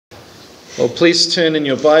Well, please turn in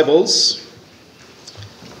your Bibles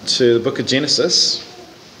to the book of Genesis.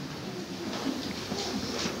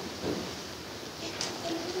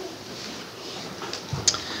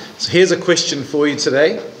 So here's a question for you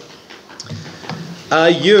today. Are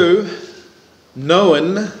you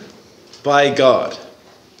known by God?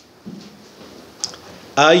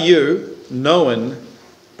 Are you known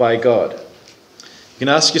by God? You can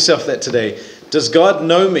ask yourself that today. Does God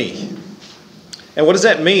know me? And what does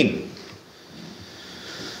that mean?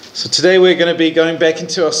 So today we're going to be going back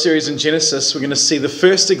into our series in Genesis. We're going to see the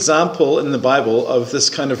first example in the Bible of this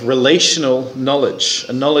kind of relational knowledge,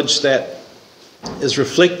 a knowledge that is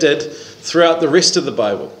reflected throughout the rest of the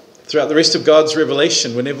Bible, throughout the rest of God's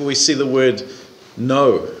revelation. Whenever we see the word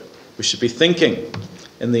know, we should be thinking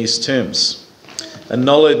in these terms. A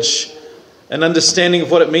knowledge, an understanding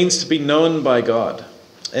of what it means to be known by God.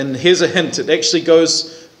 And here's a hint, it actually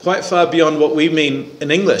goes quite far beyond what we mean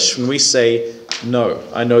in English when we say, no,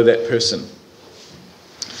 I know that person.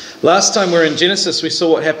 Last time we were in Genesis, we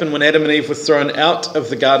saw what happened when Adam and Eve were thrown out of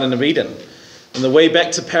the Garden of Eden. And the way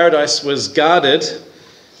back to paradise was guarded.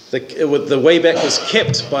 The way back was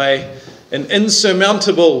kept by an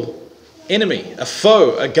insurmountable enemy, a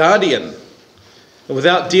foe, a guardian. And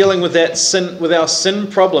without dealing with that sin, with our sin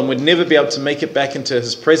problem, we'd never be able to make it back into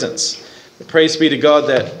his presence. But praise be to God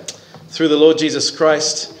that through the Lord Jesus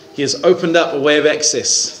Christ, he has opened up a way of access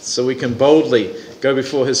so we can boldly go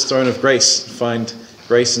before his throne of grace and find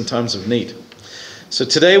grace in times of need. So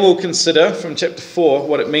today we'll consider from chapter 4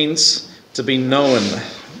 what it means to be known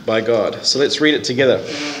by God. So let's read it together.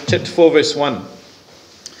 Chapter 4 verse 1.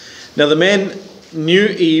 Now the man knew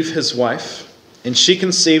Eve his wife, and she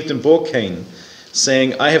conceived and bore Cain,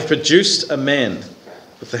 saying, I have produced a man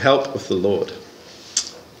with the help of the Lord.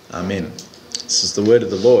 Amen. This is the word of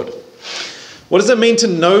the Lord. What does it mean to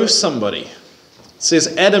know somebody? It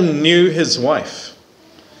says Adam knew his wife.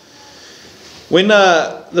 When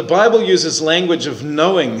the Bible uses language of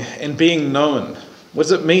knowing and being known, what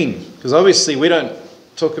does it mean? Because obviously we don't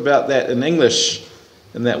talk about that in English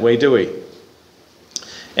in that way, do we?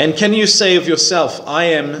 And can you say of yourself, I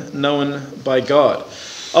am known by God?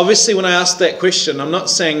 Obviously when I ask that question, I'm not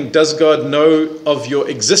saying, does God know of your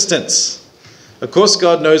existence? Of course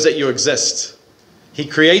God knows that you exist. He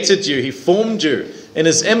created you. He formed you in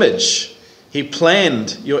his image. He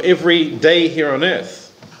planned your every day here on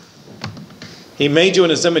earth. He made you in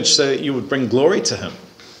his image so that you would bring glory to him.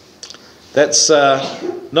 That's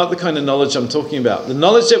not the kind of knowledge I'm talking about. The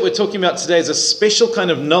knowledge that we're talking about today is a special kind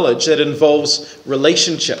of knowledge that involves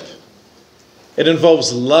relationship. It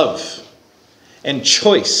involves love and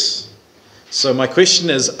choice. So my question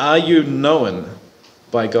is, are you known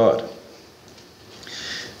by God?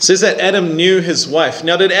 It says that Adam knew his wife.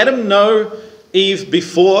 Now, did Adam know Eve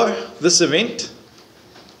before this event?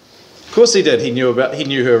 Of course he did. He knew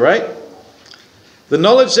her, right? The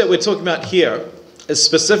knowledge that we're talking about here is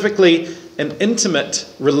specifically an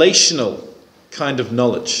intimate, relational kind of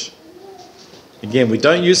knowledge. Again, we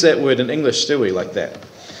don't use that word in English, do we, like that?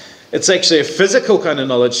 It's actually a physical kind of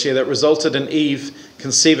knowledge here that resulted in Eve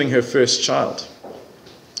conceiving her first child.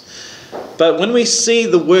 But when we see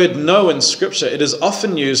the word know in Scripture, it is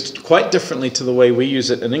often used quite differently to the way we use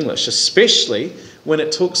it in English, especially when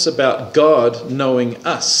it talks about God knowing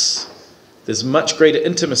us. There's much greater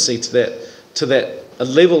intimacy to that, a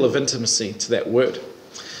level of intimacy to that word.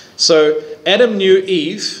 So Adam knew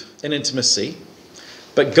Eve in intimacy,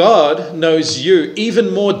 but God knows you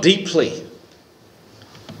even more deeply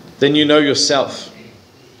than you know yourself.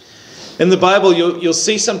 In the Bible, you'll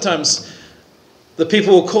see sometimes the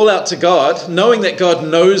people will call out to God, knowing that God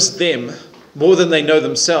knows them more than they know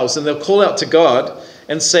themselves. And they'll call out to God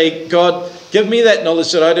and say, God, give me that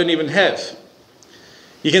knowledge that I don't even have.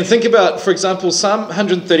 You can think about, for example, Psalm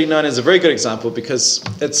 139 is a very good example because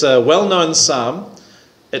it's a well-known psalm.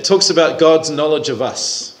 It talks about God's knowledge of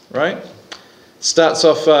us, right? Starts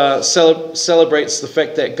off, celebrates the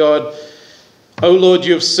fact that God, O Lord,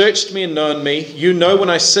 you have searched me and known me. You know when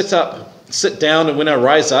I sit down and when I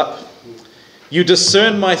rise up. You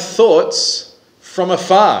discern my thoughts from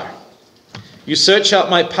afar. You search out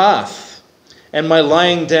my path and my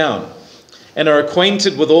lying down, and are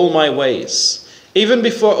acquainted with all my ways. Even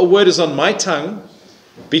before a word is on my tongue,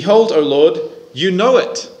 behold, O Lord, you know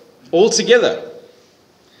it altogether.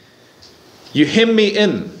 You hem me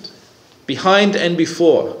in, behind and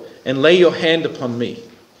before, and lay your hand upon me.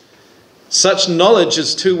 Such knowledge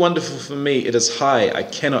is too wonderful for me. It is high. I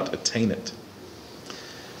cannot attain it.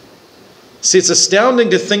 See, it's astounding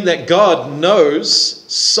to think that God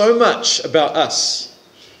knows so much about us.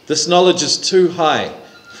 This knowledge is too high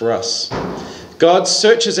for us. God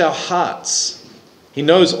searches our hearts He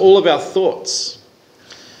knows all of our thoughts.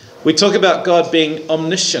 We talk about God being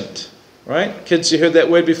omniscient, right? Kids, you heard that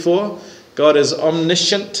word before? God is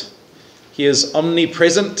omniscient. He is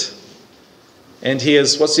omnipresent. And he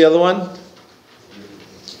is, what's the other one?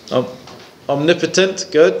 Omnipotent.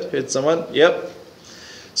 Good. Heard someone? Yep.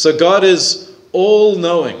 So God is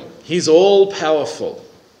all-knowing. He's all-powerful,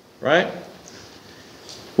 right?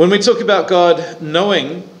 When we talk about God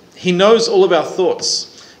knowing, he knows all of our thoughts.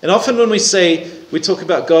 And often when we talk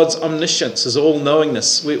about God's omniscience, his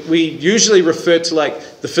all-knowingness, we usually refer to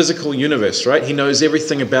like the physical universe, right? He knows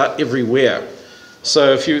everything about everywhere.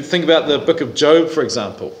 So if you think about the book of Job, for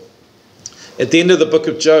example, at the end of the book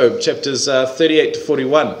of Job, chapters 38 to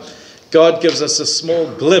 41, God gives us a small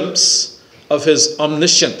glimpse of his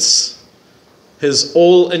omniscience, his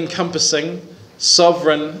all-encompassing,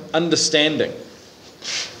 sovereign understanding.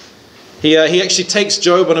 He actually takes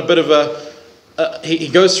Job on a bit of he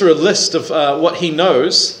goes through a list of what he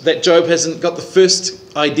knows that Job hasn't got the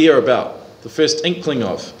first idea about, the first inkling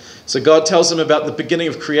of. So God tells him about the beginning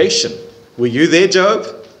of creation. Were you there, Job,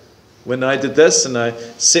 when I did this and I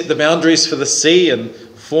set the boundaries for the sea and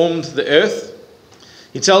formed the earth?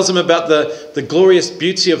 He tells him about the glorious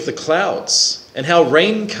beauty of the clouds and how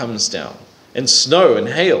rain comes down and snow and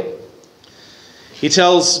hail. He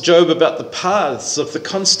tells Job about the paths of the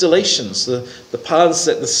constellations, the paths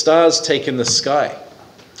that the stars take in the sky,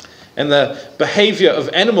 and the behavior of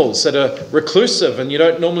animals that are reclusive and you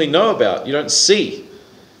don't normally know about, you don't see.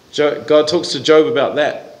 God talks to Job about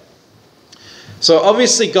that. So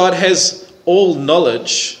obviously God has all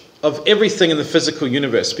knowledge of everything in the physical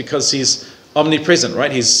universe because he's omnipresent,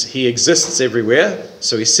 right? He exists everywhere,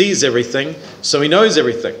 so he sees everything, so he knows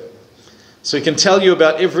everything. So he can tell you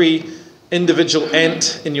about every individual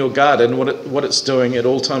ant in your garden, what it's doing at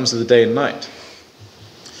all times of the day and night.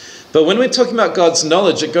 But when we're talking about God's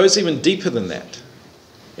knowledge, it goes even deeper than that.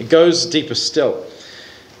 It goes deeper still.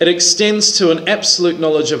 It extends to an absolute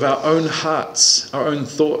knowledge of our own hearts, our own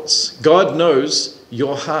thoughts. God knows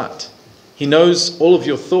your heart. He knows all of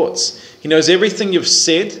your thoughts. He knows everything you've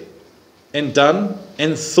said and done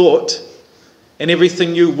and thought, and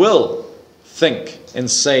everything you will think and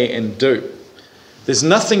say and do. There's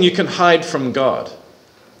nothing you can hide from God.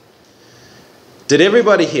 Did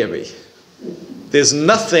everybody hear me? There's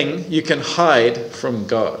nothing you can hide from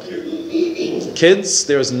God. Kids,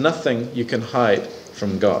 there is nothing you can hide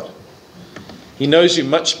from God. He knows you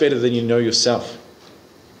much better than you know yourself.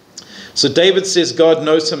 So David says God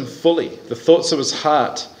knows him fully, the thoughts of his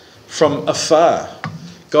heart from afar.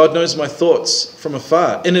 God knows my thoughts from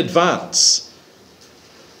afar, in advance.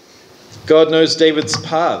 God knows David's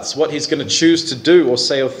paths, what he's going to choose to do or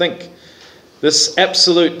say or think. This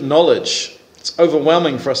absolute knowledge, it's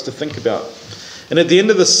overwhelming for us to think about. And at the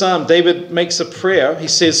end of the psalm, David makes a prayer. He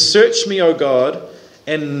says, "Search me, O God,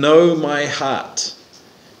 and know my heart.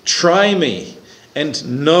 Try me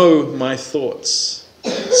and know my thoughts.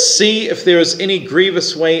 See if there is any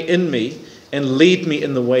grievous way in me and lead me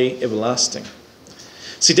in the way everlasting."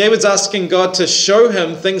 See, David's asking God to show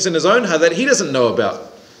him things in his own heart that he doesn't know about.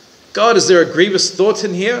 God, is there a grievous thought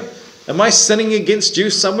in here? Am I sinning against you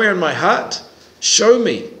somewhere in my heart? Show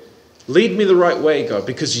me. Lead me the right way, God,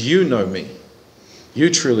 because you know me. You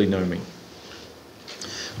truly know me.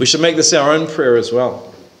 We should make this our own prayer as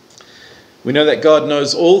well. We know that God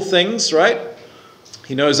knows all things, right?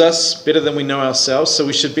 He knows us better than we know ourselves, so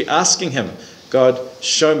we should be asking him, God,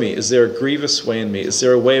 show me, is there a grievous way in me? Is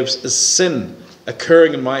there a way of sin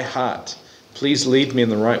occurring in my heart? Please lead me in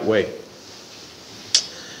the right way.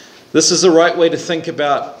 This is the right way to think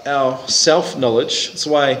about our self-knowledge. That's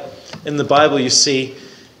why in the Bible you see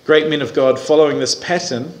great men of God following this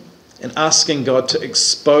pattern and asking God to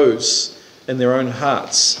expose in their own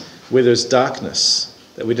hearts where there's darkness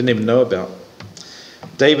that we didn't even know about.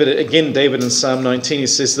 David in Psalm 19, he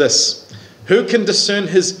says this, "Who can discern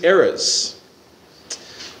his errors?"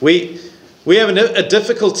 We have a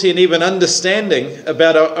difficulty in even understanding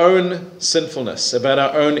about our own sinfulness, about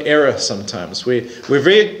our own error sometimes. We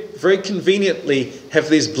very conveniently have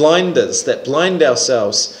these blinders that blind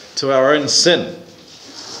ourselves to our own sin.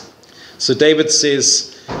 So David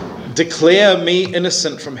says, "Declare me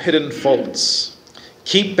innocent from hidden faults.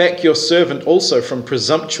 Keep back your servant also from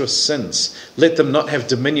presumptuous sins. Let them not have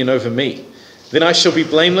dominion over me. Then I shall be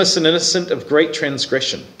blameless and innocent of great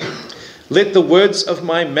transgression. Let the words of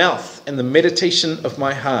my mouth and the meditation of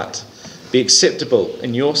my heart be acceptable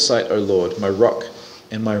in your sight, O Lord, my rock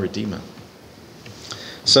and my redeemer."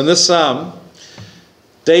 So in this psalm,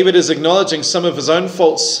 David is acknowledging some of his own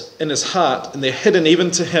faults in his heart, and they're hidden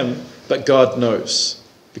even to him, but God knows,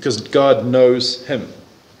 because God knows him.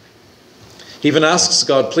 He even asks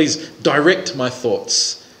God, please direct my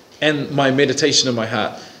thoughts and my meditation of my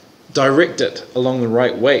heart. Direct it along the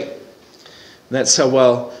right way. And that's how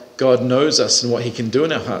well God knows us and what he can do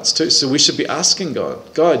in our hearts too. So we should be asking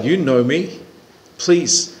God, God, you know me.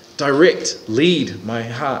 Please direct, lead my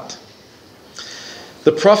heart.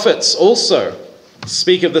 The prophets also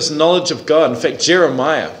speak of this knowledge of God. In fact,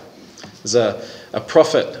 Jeremiah is a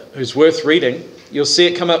prophet who's worth reading. You'll see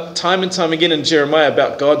it come up time and time again in Jeremiah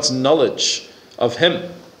about God's knowledge of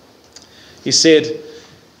him. He said,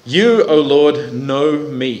 you, O Lord, know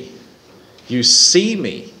me. You see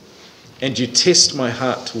me, and you test my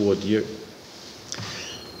heart toward you.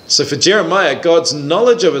 So for Jeremiah, God's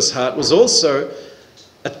knowledge of his heart was also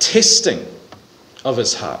a testing of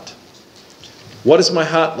his heart. What is my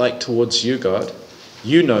heart like towards you, God?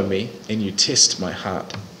 You know me, and you test my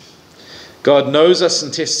heart. God knows us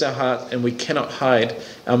and tests our heart, and we cannot hide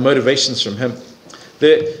our motivations from him.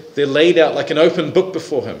 They're laid out like an open book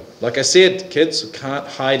before him. Like I said, kids, we can't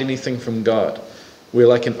hide anything from God. We're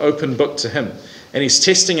like an open book to him, and he's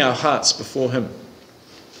testing our hearts before him.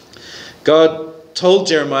 God told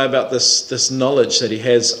Jeremiah about this knowledge that he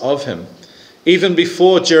has of him, even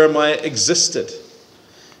before Jeremiah existed.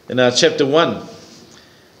 In chapter 1,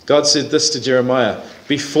 God said this to Jeremiah,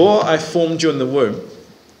 before I formed you in the womb,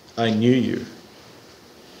 I knew you.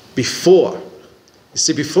 Before. You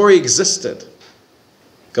see, before he existed,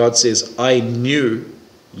 God says, I knew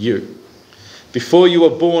you. Before you were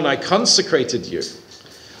born, I consecrated you.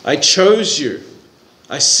 I chose you.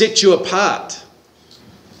 I set you apart.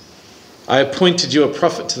 I appointed you a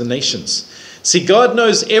prophet to the nations. See, God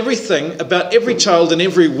knows everything about every child in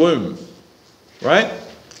every womb, right?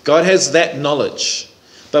 God has that knowledge.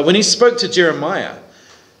 But when he spoke to Jeremiah,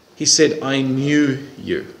 he said, I knew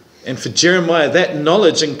you. And for Jeremiah, that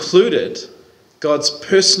knowledge included God's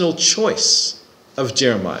personal choice of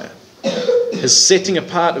Jeremiah, his setting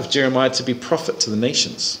apart of Jeremiah to be prophet to the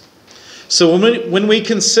nations. So when we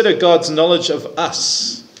consider God's knowledge of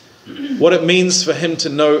us, what it means for him to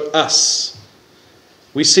know us,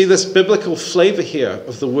 we see this biblical flavor here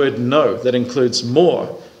of the word know that includes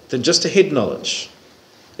more than just a head knowledge.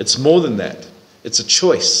 It's more than that. It's a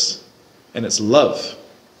choice, and it's love.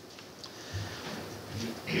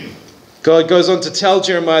 God goes on to tell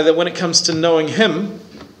Jeremiah that when it comes to knowing him,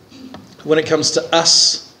 when it comes to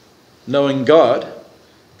us knowing God,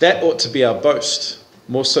 that ought to be our boast,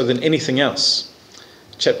 more so than anything else.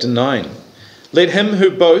 Chapter 9. Let him who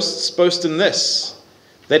boasts boast in this,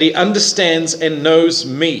 that he understands and knows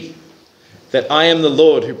me, that I am the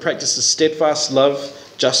Lord who practices steadfast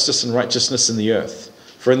love, justice, and righteousness in the earth.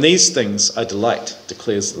 For in these things I delight,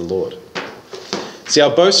 declares the Lord. See,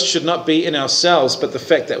 our boast should not be in ourselves, but the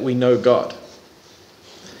fact that we know God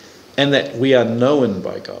and that we are known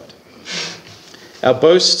by God. Our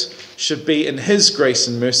boast should be in his grace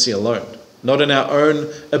and mercy alone, not in our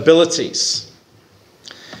own abilities.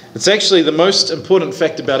 It's actually the most important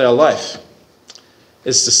fact about our life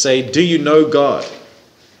is to say, do you know God?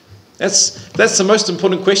 That's the most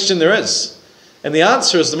important question there is. And the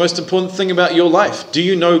answer is the most important thing about your life. Do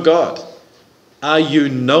you know God? Are you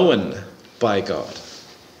known by God?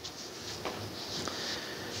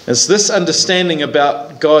 It's this understanding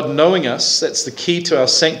about God knowing us that's the key to our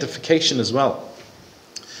sanctification as well.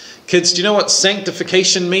 Kids, do you know what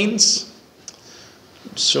sanctification means?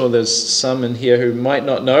 I'm sure there's some in here who might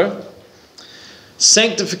not know.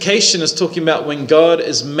 Sanctification is talking about when God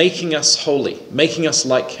is making us holy, making us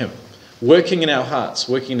like him, working in our hearts,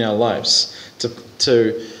 working in our lives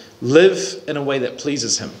to live in a way that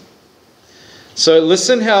pleases him. So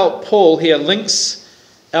listen how Paul here links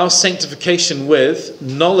our sanctification with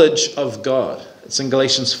knowledge of God. It's in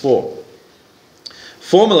Galatians 4.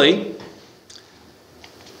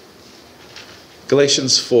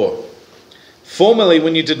 Galatians 4. Formerly,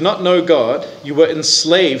 when you did not know God, you were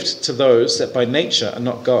enslaved to those that by nature are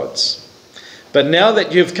not God's. But now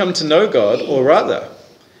that you have come to know God, or rather,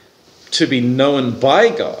 to be known by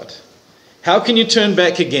God, how can you turn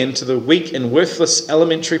back again to the weak and worthless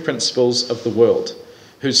elementary principles of the world,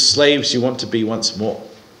 whose slaves you want to be once more?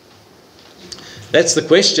 That's the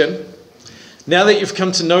question. Now that you've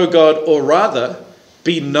come to know God, or rather,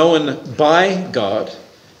 be known by God,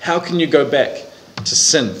 how can you go back to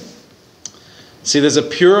sin? See, there's a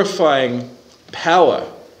purifying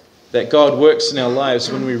power that God works in our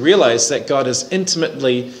lives when we realize that God has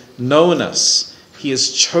intimately known us. He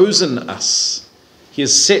has chosen us. He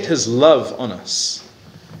has set his love on us.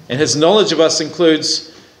 And his knowledge of us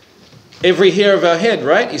includes every hair of our head,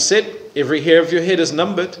 right? He said, every hair of your head is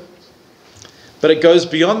numbered. But it goes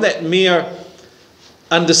beyond that mere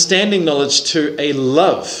understanding knowledge to a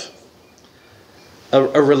love.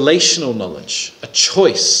 a relational knowledge, a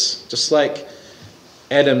choice, just like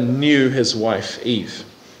Adam knew his wife Eve.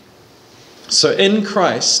 So in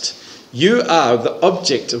Christ, you are the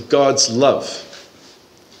object of God's love.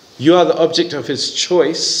 You are the object of his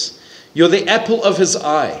choice. You're the apple of his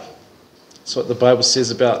eye. That's what the Bible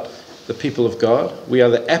says about the people of God. We are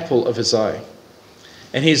the apple of his eye.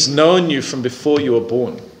 And he's known you from before you were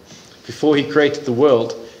born. Before he created the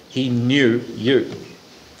world, he knew you.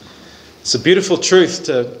 It's a beautiful truth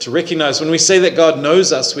to recognize. When we say that God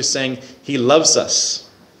knows us, we're saying he loves us.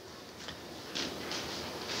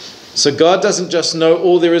 So God doesn't just know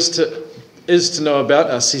all there is to know about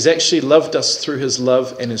us. He's actually loved us through his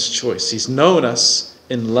love and his choice. He's known us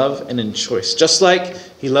in love and in choice. Just like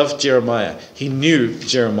he loved Jeremiah. He knew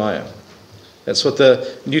Jeremiah. That's what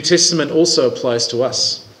the New Testament also applies to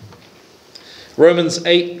us. Romans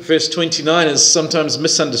 8 verse 29 is sometimes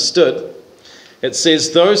misunderstood. It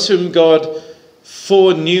says, those whom God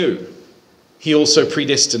foreknew, he also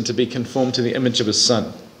predestined to be conformed to the image of his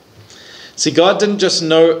Son. See, God didn't just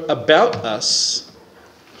know about us.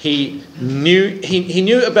 He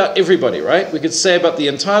knew about everybody, right? We could say about the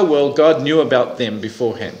entire world, God knew about them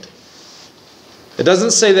beforehand. It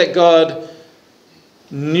doesn't say that God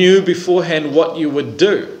knew beforehand what you would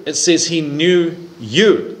do. It says he knew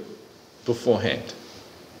you beforehand.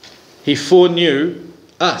 He foreknew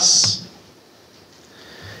us.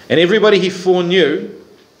 And everybody he foreknew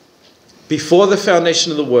before the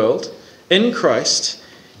foundation of the world, in Christ,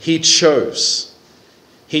 he chose.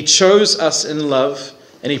 He chose us in love,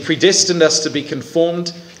 and he predestined us to be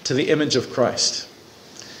conformed to the image of Christ.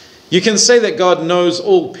 You can say that God knows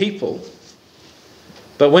all people,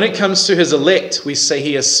 but when it comes to his elect, we say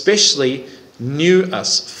he especially knew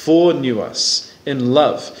us, foreknew us in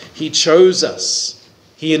love. He chose us.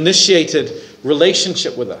 He initiated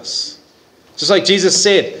relationship with us. Just like Jesus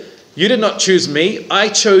said, you did not choose me, I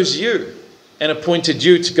chose you and appointed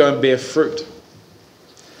you to go and bear fruit.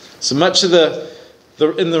 So much of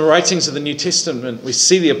in the writings of the New Testament, we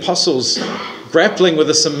see the apostles grappling with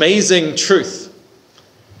this amazing truth,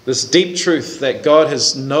 this deep truth that God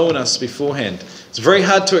has known us beforehand. It's very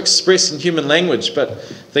hard to express in human language,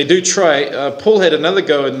 but they do try. Paul had another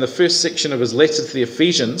go in the first section of his letter to the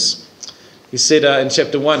Ephesians. He said in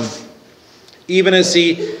chapter 1, even as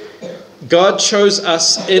God chose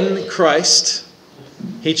us in Christ,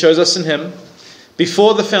 he chose us in him,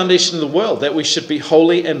 before the foundation of the world, that we should be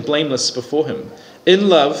holy and blameless before him. In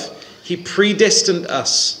love, he predestined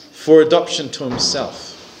us for adoption to himself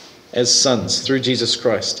as sons through Jesus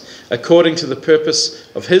Christ, according to the purpose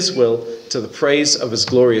of his will, to the praise of his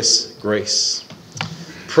glorious grace.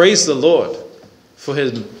 Praise the Lord for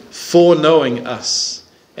him foreknowing us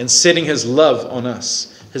and setting his love on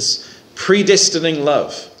us, his predestining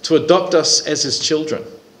love to adopt us as his children,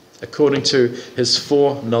 according to his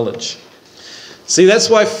foreknowledge. See, that's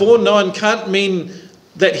why foreknown can't mean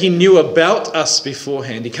that he knew about us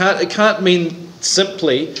beforehand. It can't mean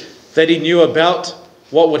simply that he knew about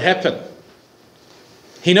what would happen.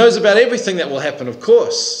 He knows about everything that will happen, of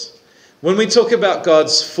course. When we talk about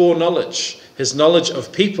God's foreknowledge, his knowledge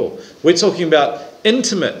of people, we're talking about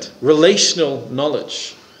intimate, relational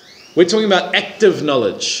knowledge. We're talking about active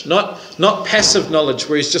knowledge, not passive knowledge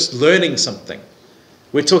where he's just learning something.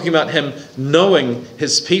 We're talking about him knowing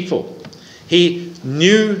his people. He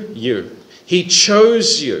knew you. He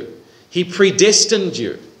chose you. He predestined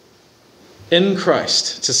you in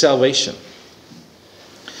Christ to salvation.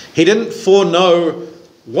 He didn't foreknow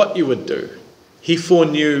what you would do. He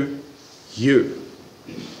foreknew you.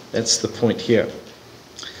 That's the point here.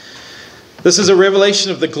 This is a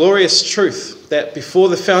revelation of the glorious truth that before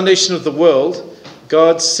the foundation of the world,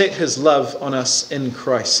 God set his love on us in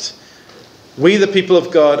Christ. We, the people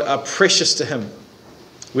of God, are precious to him.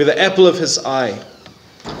 We're the apple of his eye.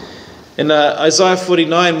 In Isaiah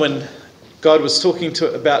 49, when God was talking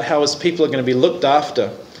about how his people are going to be looked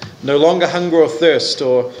after, no longer hunger or thirst,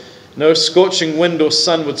 or no scorching wind or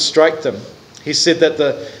sun would strike them, he said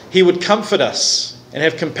that he would comfort us and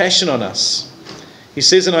have compassion on us. He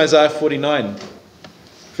says in Isaiah 49,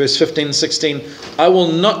 verse 15 and 16, I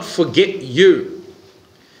will not forget you.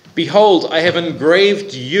 Behold, I have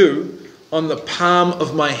engraved you on the palm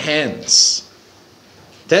of my hands.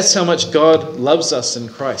 That's how much God loves us in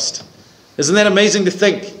Christ. Isn't that amazing to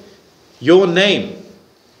think? Your name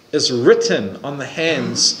is written on the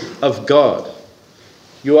hands of God.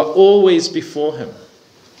 You are always before him.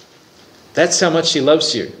 That's how much he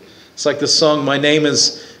loves you. It's like the song, my name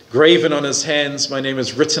is graven on his hands, my name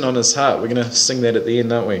is written on his heart. We're going to sing that at the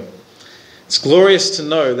end, aren't we? It's glorious to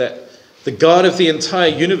know that the God of the entire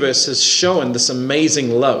universe has shown this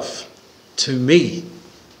amazing love to me.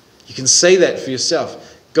 You can say that for yourself.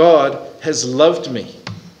 God has loved me.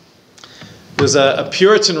 There's a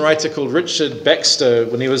Puritan writer called Richard Baxter.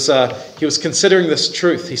 When he was considering this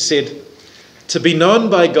truth, he said, "To be known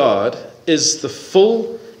by God is the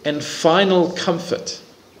full and final comfort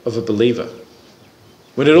of a believer."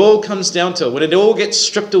 When it all comes down to it, when it all gets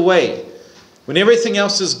stripped away, when everything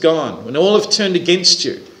else is gone, when all have turned against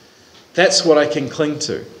you, that's what I can cling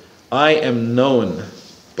to. I am known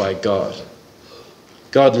by God.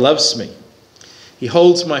 God loves me. He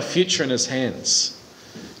holds my future in his hands.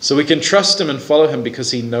 So we can trust him and follow him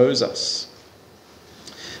because he knows us.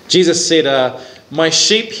 Jesus said, "My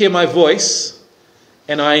sheep hear my voice,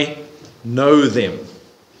 and I know them,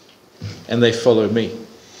 and they follow me."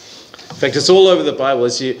 In fact, it's all over the Bible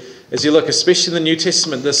as you look, especially in the New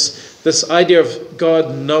Testament, this idea of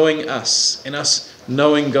God knowing us and us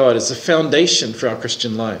knowing God is the foundation for our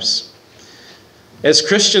Christian lives. As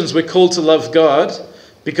Christians, we're called to love God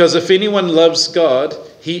because if anyone loves God,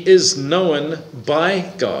 he is known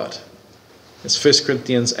by God. That's 1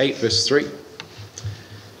 Corinthians 8, verse 3.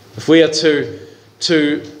 If we are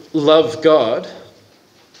to love God,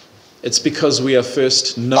 it's because we are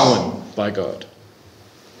first known by God.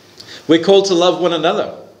 We're called to love one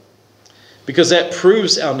another because that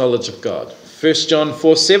proves our knowledge of God. 1 John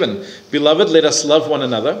 4:7, "Beloved, let us love one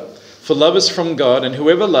another, for love is from God, and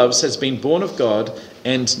whoever loves has been born of God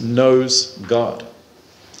and knows God."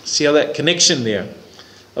 See how that connection there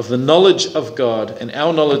of the knowledge of God and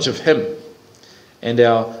our knowledge of him and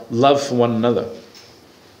our love for one another.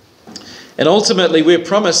 And ultimately, we're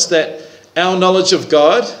promised that our knowledge of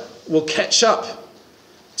God will catch up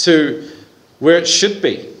to where it should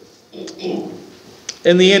be.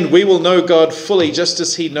 In the end, we will know God fully just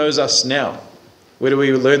as he knows us now. Where do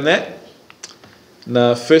we learn that?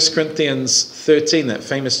 In 1 Corinthians 13, that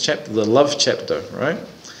famous chapter, the love chapter, right?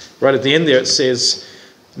 Right at the end there it says,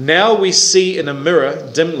 "Now we see in a mirror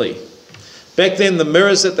dimly." Back then the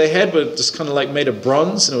mirrors that they had were just kind of like made of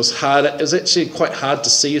bronze, and it was hard. It was actually quite hard to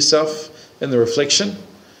see yourself in the reflection.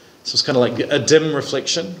 So it's kind of like a dim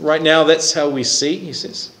reflection. Right now that's how we see, he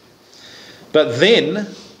says. But then,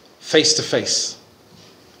 face to face.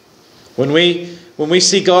 When we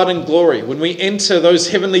see God in glory, when we enter those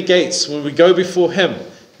heavenly gates, when we go before him,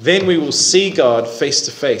 then we will see God face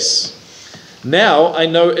to face. "Now I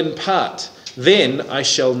know in part, then I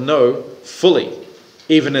shall know fully,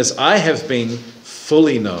 even as I have been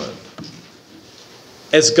fully known."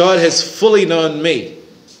 As God has fully known me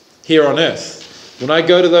here on earth, when I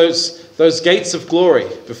go to those gates of glory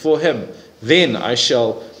before him, then I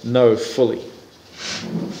shall know fully.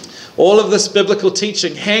 All of this biblical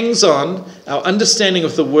teaching hangs on our understanding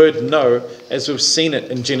of the word know as we've seen it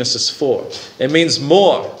in Genesis 4. It means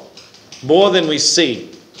more than we see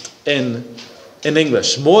in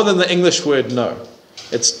English, more than the English word know.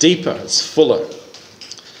 It's deeper, it's fuller.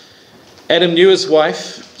 Adam knew his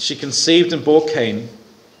wife, she conceived and bore Cain,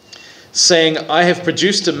 saying, "I have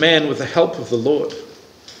produced a man with the help of the Lord."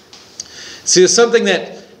 See, there's something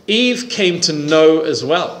that Eve came to know as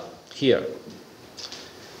well here.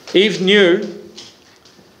 Eve knew,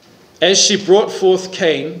 as she brought forth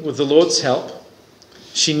Cain with the Lord's help,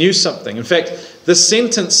 she knew something. In fact, this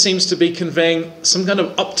sentence seems to be conveying some kind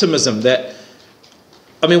of optimism that,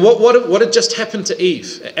 what had just happened to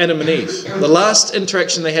Eve, Adam and Eve? The last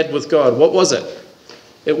interaction they had with God, what was it?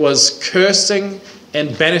 It was cursing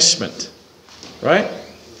and banishment, right?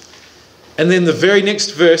 And then the very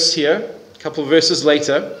next verse here, a couple of verses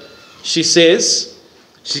later, she says,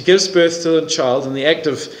 she gives birth to a child in the act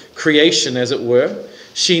of creation, as it were.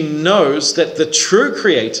 She knows that the true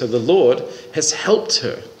Creator, the Lord, has helped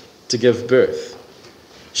her to give birth.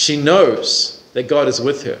 She knows that God is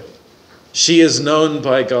with her. She is known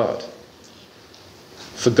by God,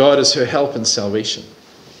 for God is her help and salvation.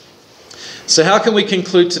 So how can we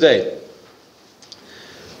conclude today?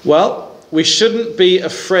 Well, we shouldn't be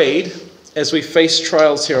afraid as we face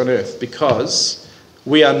trials here on earth because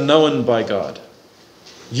we are known by God.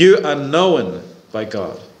 You are known by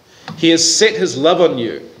God. He has set his love on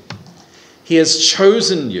you. He has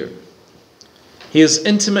chosen you. He is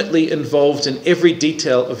intimately involved in every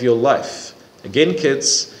detail of your life. Again,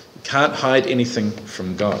 kids, you can't hide anything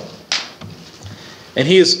from God. And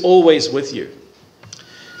he is always with you.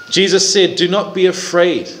 Jesus said, "Do not be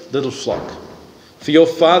afraid, little flock, for your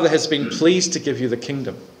Father has been pleased to give you the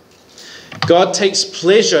kingdom." God takes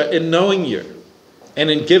pleasure in knowing you and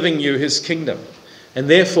in giving you his kingdom. And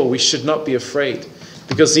therefore we should not be afraid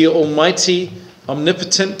because the almighty,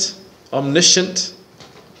 omnipotent, omniscient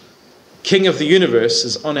King of the universe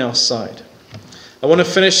is on our side. I want to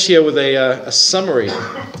finish here with a summary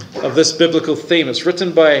of this biblical theme. It's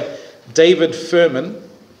written by David Furman.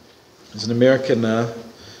 He's an American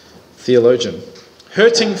theologian.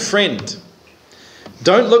 Hurting friend.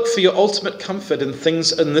 Don't look for your ultimate comfort in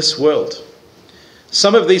things in this world.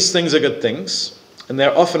 Some of these things are good things, and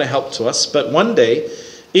they're often a help to us, but one day,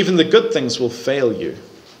 even the good things will fail you.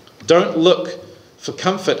 Don't look for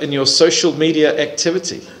comfort in your social media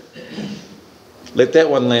activity. Let that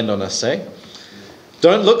one land on us, eh?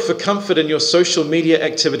 Don't look for comfort in your social media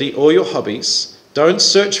activity or your hobbies. Don't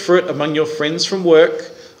search for it among your friends from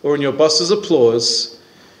work or in your boss's applause.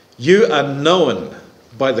 You are known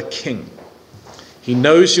by the King. He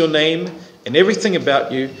knows your name and everything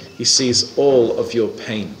about you. He sees all of your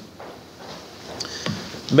pain.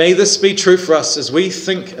 May this be true for us as we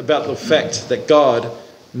think about the fact that God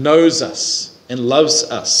knows us and loves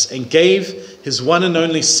us and gave his one and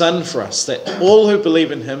only Son for us, that all who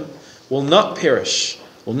believe in him will not perish,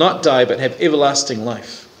 will not die, but have everlasting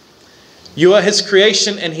life. You are his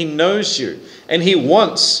creation and he knows you, and he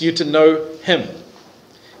wants you to know him.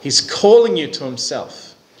 He's calling you to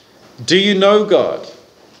himself. Do you know God?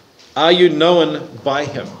 Are you known by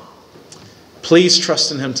him? Please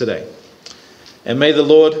trust in him today. And may the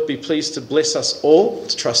Lord be pleased to bless us all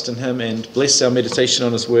to trust in him and bless our meditation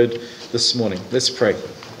on his word this morning. Let's pray.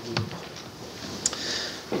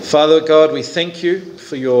 Father God, we thank you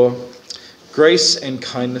for your grace and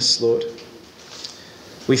kindness, Lord.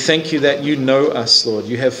 We thank you that you know us, Lord.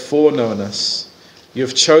 You have foreknown us. You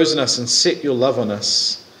have chosen us and set your love on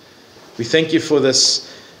us. We thank you for this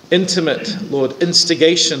intimate, Lord,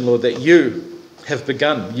 instigation, Lord, that you have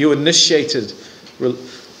begun. You initiated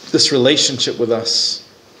this relationship with us.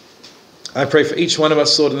 I pray for each one of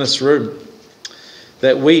us, Lord, in this room,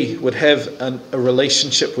 that we would have a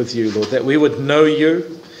relationship with you, Lord, that we would know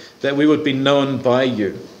you, that we would be known by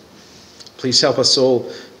you. Please help us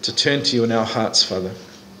all to turn to you in our hearts, Father.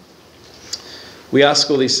 We ask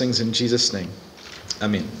all these things in Jesus' name.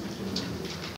 Amen.